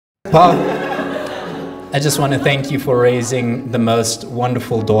Pa, I just want to thank you for raising the most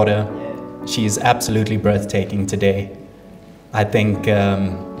wonderful daughter. She's absolutely breathtaking today. I think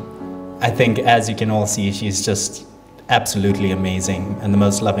as you can all see, she's just absolutely amazing and the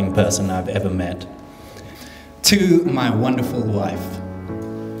most loving person I've ever met. To my wonderful wife,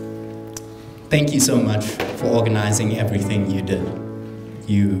 thank you so much for organizing everything you did.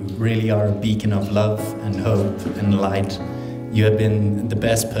 You really are a beacon of love and hope and light. You have been the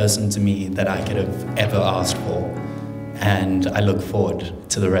best person to me that I could have ever asked for, and I look forward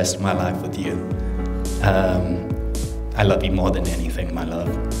to the rest of my life with you. I love you more than anything, my love.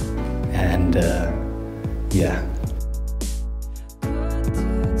 And yeah.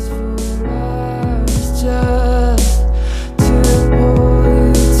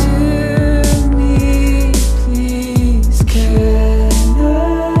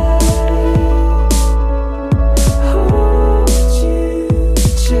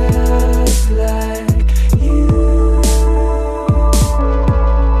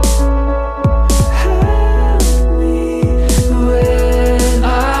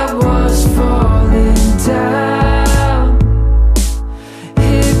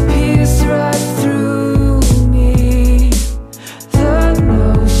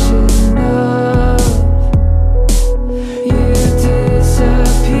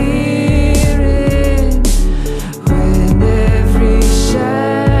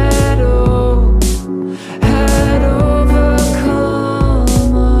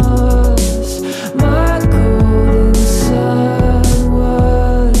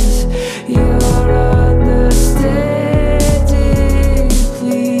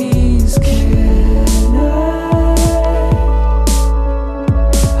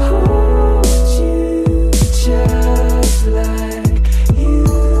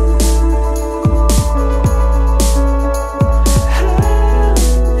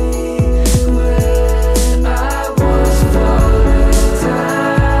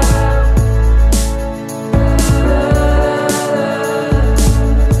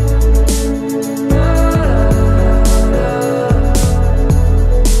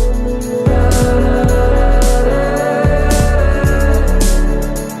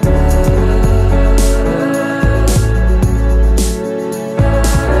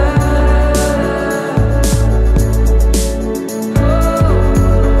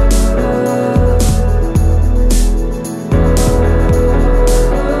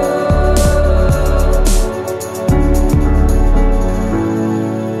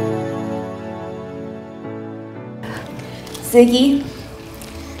 Ziggy,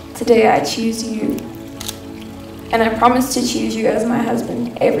 today I choose you, and I promise to choose you as my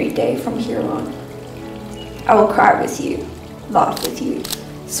husband every day from here on. I will cry with you, laugh with you,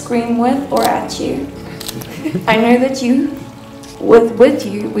 scream with or at you. I know that with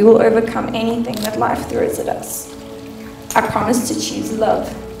you, we will overcome anything that life throws at us. I promise to choose love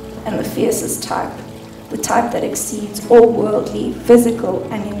and the fiercest type, the type that exceeds all worldly, physical,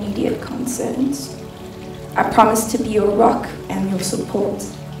 and immediate concerns. I promise to be your rock and your support,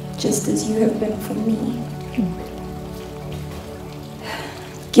 just as you have been for me.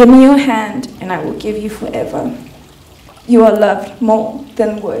 Give me your hand and I will give you forever. You are loved more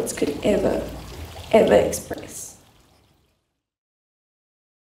than words could ever express.